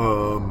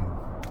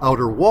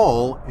outer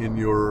wall in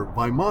your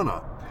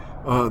Vimana.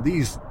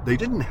 They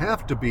didn't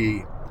have to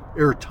be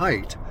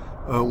airtight.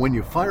 When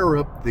you fire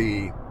up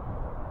the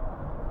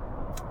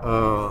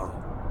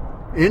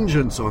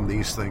engines on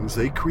these things,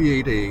 they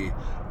create a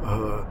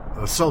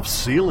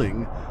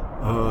self-sealing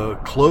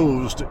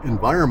closed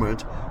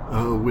environment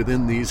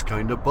within these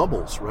kind of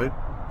bubbles, right?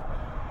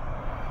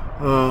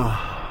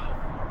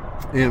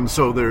 And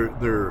so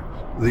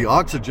the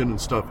oxygen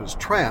and stuff is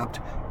trapped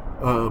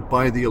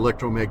by the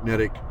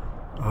electromagnetic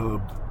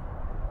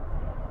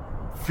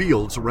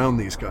fields around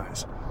these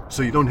guys.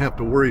 So you don't have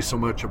to worry so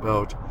much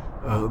about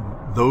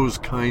those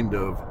kind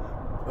of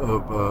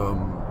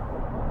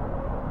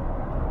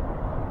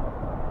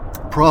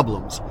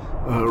problems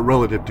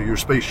relative to your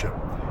spaceship.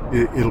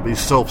 It'll be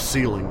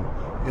self-sealing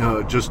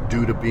just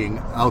due to being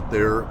out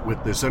there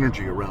with this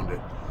energy around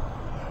it.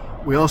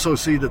 We also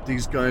see that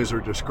these guys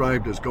are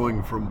described as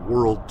going from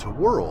world to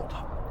world.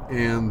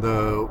 And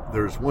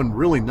there's one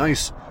really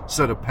nice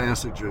set of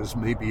passages,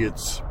 maybe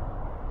it's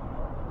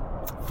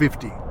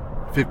 50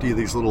 of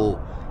these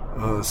little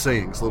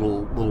sayings,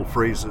 little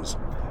phrases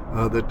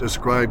that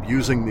describe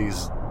using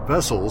these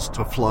vessels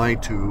to fly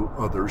to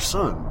other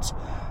suns,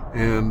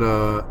 and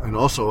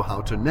also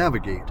how to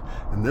navigate.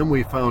 And then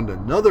we found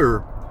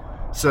another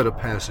set of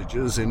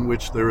passages in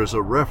which there is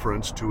a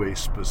reference to a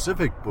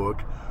specific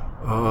book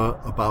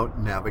about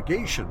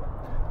navigation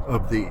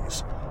of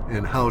these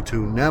and how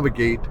to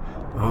navigate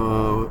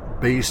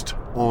based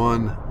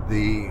on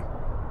the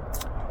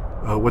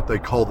what they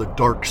call the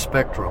dark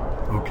spectrum.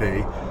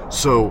 Okay,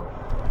 so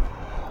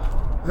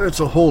that's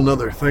a whole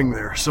nother thing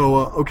there.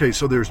 So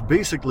so there's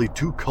basically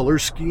 2 color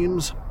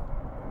schemes.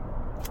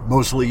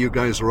 Mostly you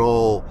guys are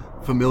all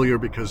familiar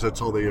because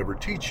that's all they ever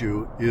teach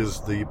you, is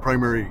the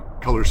primary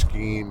color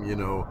scheme,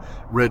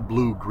 red,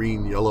 blue,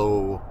 green,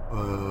 yellow,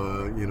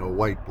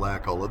 white,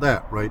 black, all of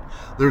that, right?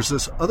 There's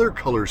this other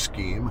color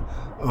scheme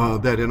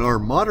that in our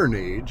modern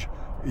age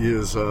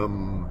is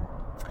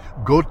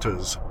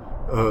Goethe's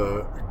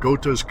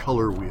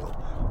color wheel.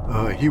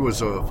 He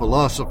was a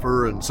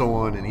philosopher and so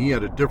on, and he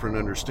had a different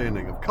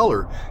understanding of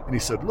color. And he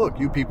said, look,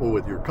 you people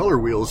with your color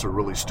wheels are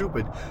really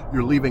stupid.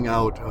 You're leaving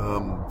out,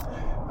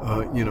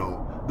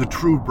 the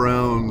true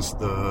browns,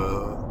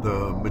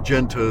 the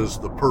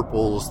magentas, the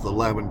purples, the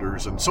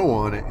lavenders, and so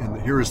on. And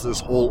here's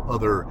this whole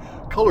other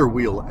color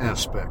wheel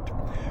aspect.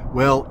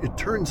 Well, it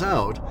turns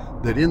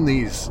out that in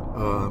these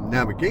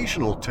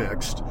navigational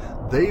texts,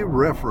 they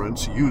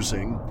reference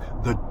using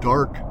the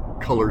dark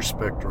color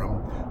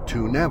spectrum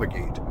to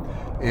navigate.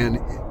 And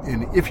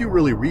if you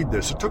really read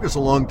this, it took us a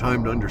long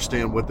time to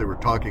understand what they were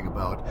talking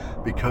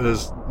about,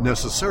 because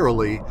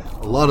necessarily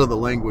a lot of the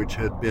language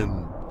had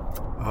been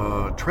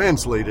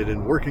translated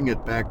and working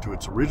it back to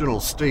its original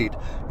state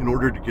in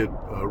order to get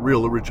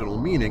real original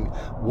meaning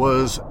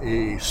was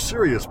a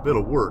serious bit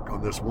of work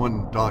on this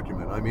one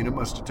document. I mean, it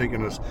must have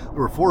taken us, there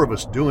were 4 of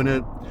us doing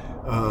it.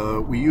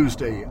 We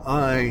used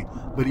AI,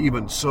 but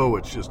even so,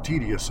 it's just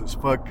tedious as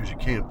fuck because you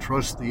can't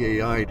trust the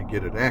AI to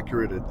get it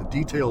accurate at the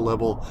detail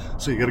level.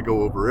 So you got to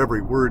go over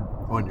every word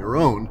on your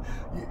own.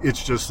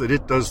 It's just that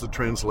it does the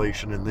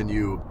translation, and then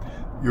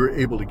you're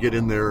able to get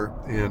in there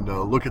and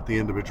look at the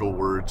individual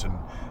words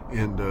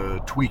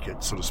and tweak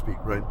it, so to speak,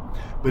 right?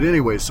 But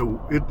anyway,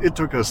 so it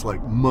took us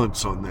like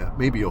months on that,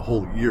 maybe a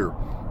whole year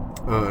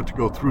to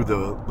go through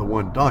the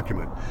one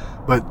document.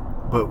 But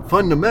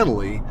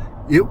fundamentally,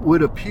 it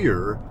would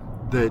appear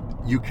that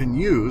you can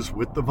use,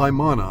 with the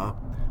Vimana,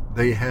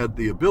 they had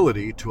the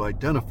ability to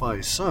identify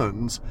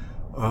suns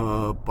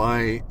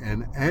by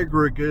an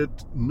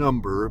aggregate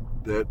number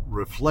that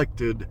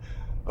reflected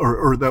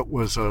or that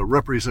was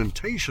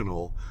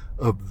representational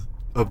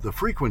of the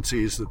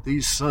frequencies that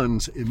these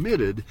suns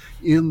emitted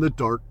in the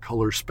dark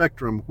color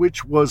spectrum,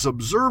 which was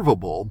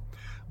observable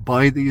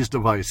by these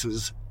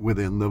devices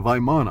within the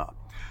Vimana.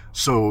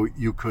 So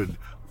you could,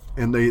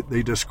 and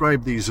they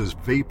describe these as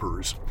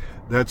vapors.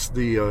 That's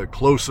the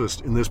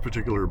closest, in this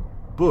particular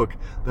book,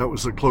 that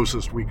was the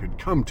closest we could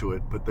come to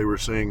it. But they were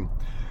saying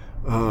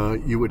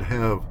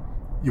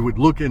you would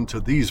look into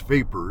these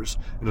vapors,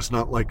 and it's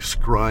not like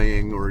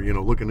scrying or,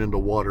 looking into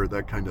water,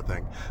 that kind of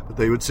thing. But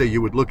they would say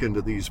you would look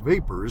into these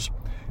vapors,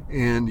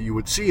 and you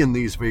would see in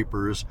these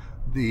vapors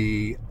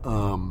the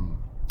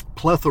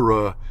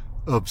plethora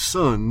of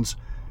suns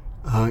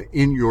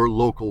in your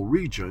local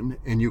region,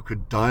 and you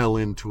could dial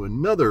into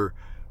another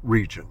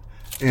region.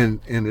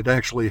 And it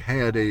actually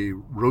had a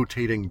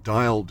rotating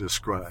dial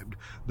described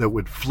that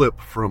would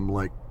flip from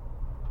like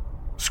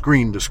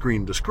screen to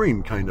screen to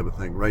screen kind of a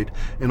thing, right?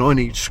 And on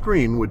each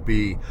screen would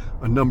be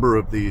a number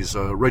of these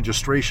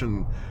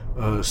registration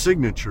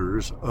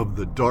signatures of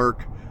the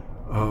dark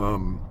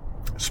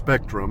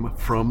spectrum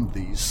from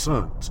these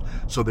suns.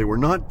 So they were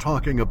not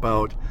talking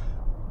about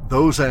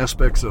those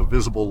aspects of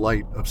visible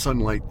light, of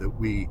sunlight that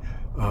we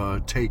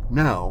take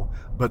now,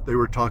 but they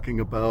were talking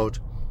about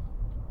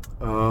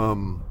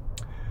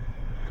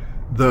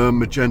the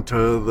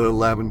magenta, the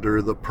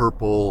lavender, the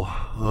purple,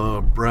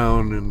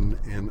 brown,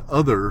 and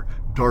other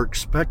dark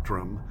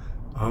spectrum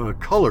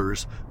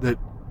colors that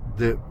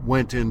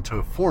went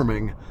into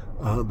forming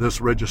this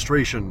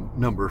registration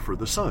number for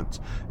the suns.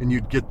 And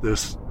you'd get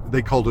this,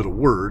 they called it a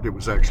word, it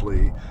was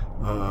actually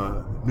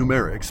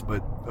numerics,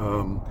 but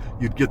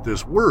you'd get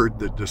this word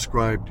that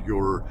described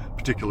your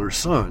particular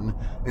sun,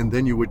 and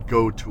then you would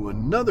go to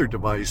another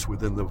device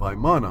within the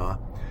Vimana,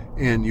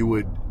 and you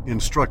would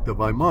instruct the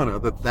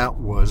Vimana that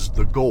was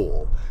the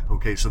goal.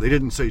 Okay, so they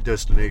didn't say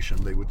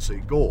destination, they would say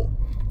goal.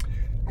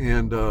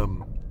 And,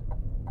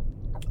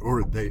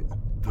 or the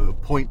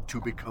point to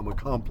become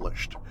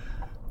accomplished.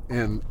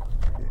 And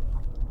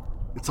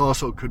it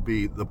also could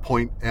be the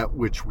point at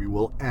which we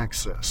will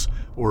access.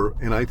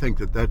 And I think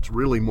that's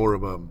really more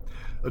of a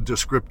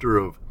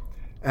descriptor of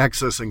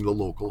accessing the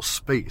local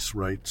space,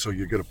 right? So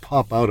you're going to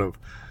pop out of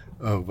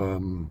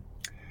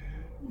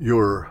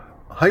your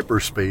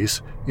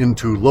hyperspace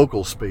into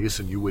local space,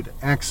 and you would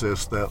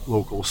access that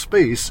local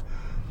space,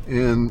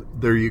 and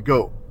there you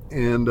go.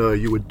 And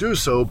you would do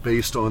so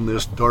based on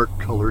this dark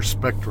color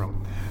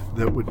spectrum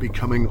that would be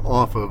coming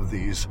off of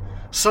these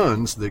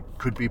suns that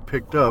could be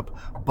picked up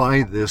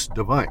by this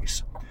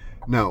device.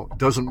 Now, it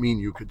doesn't mean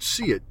you could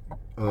see it.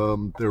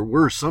 There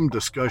were some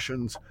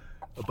discussions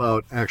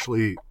about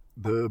actually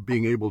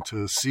being able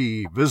to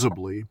see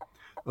visibly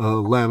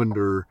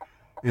lavender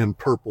and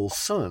purple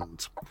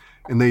suns.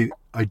 And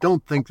I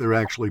don't think they're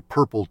actually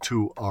purple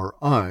to our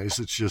eyes.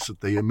 It's just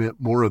that they emit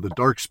more of the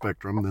dark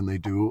spectrum than they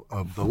do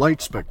of the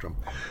light spectrum.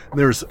 And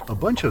there's a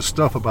bunch of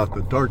stuff about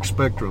the dark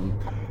spectrum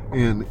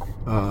and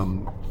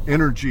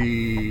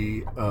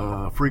energy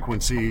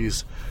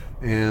frequencies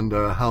and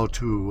how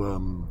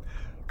to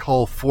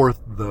call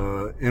forth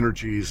the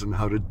energies and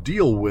how to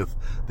deal with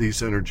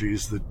these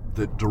energies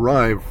that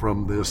derive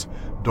from this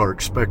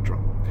dark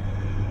spectrum,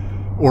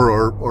 or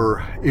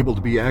are able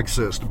to be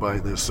accessed by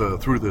this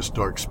through this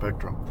dark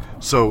spectrum.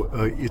 So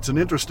it's an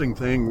interesting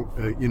thing.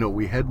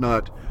 We had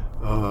not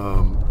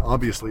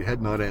obviously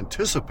had not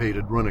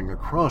anticipated running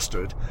across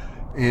it,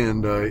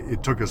 and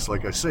it took us,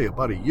 like I say,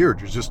 about a year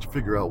just to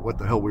figure out what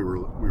the hell we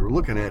were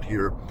looking at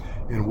here,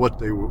 and what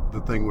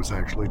the thing was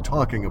actually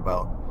talking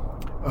about.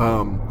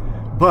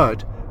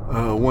 But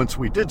once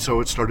we did so,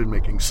 it started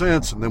making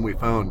sense, and then we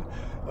found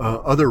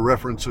other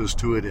references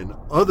to it in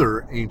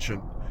other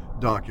ancient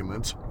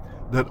documents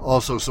that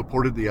also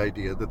supported the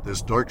idea that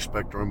this dark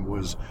spectrum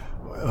was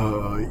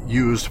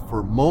used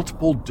for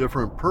multiple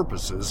different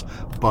purposes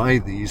by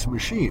these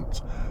machines,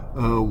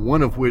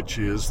 one of which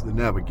is the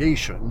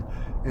navigation.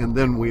 And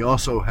then we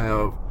also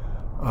have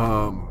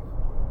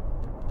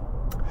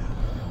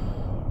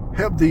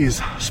these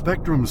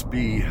spectrums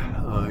be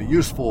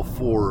useful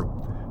for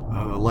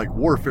like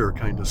warfare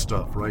kind of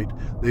stuff, right?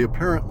 They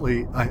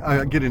apparently,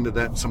 I get into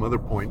that at some other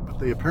point, but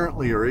they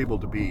apparently are able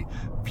to be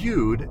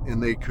viewed,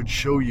 and they could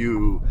show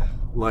you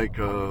like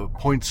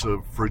points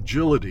of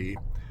fragility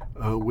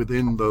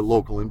within the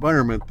local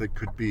environment that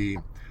could be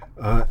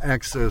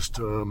accessed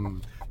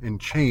and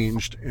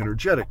changed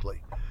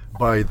energetically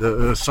by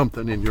the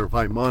something in your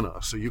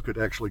Vaimana. So you could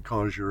actually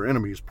cause your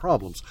enemies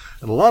problems.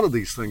 And a lot of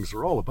these things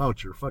are all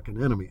about your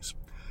fucking enemies.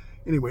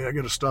 Anyway, I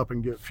got to stop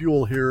and get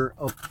fuel here.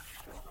 I'll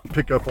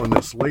pick up on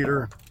this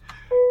later.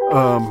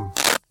 But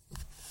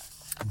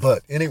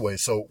anyway,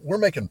 so we're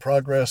making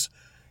progress.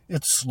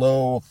 It's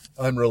slow.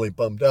 I'm really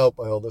bummed out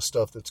by all this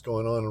stuff that's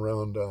going on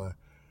around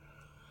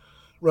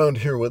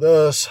here with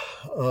us.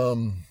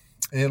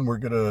 And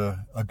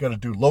I've got to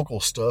do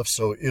local stuff,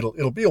 so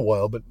it'll be a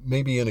while, but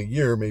maybe in a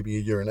year, maybe a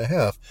year and a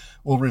half,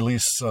 we'll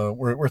release,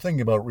 we're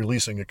thinking about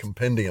releasing a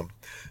compendium,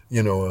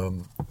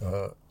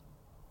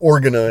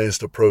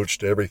 organized approach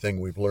to everything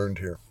we've learned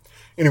here.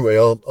 Anyway,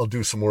 I'll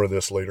do some more of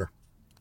this later.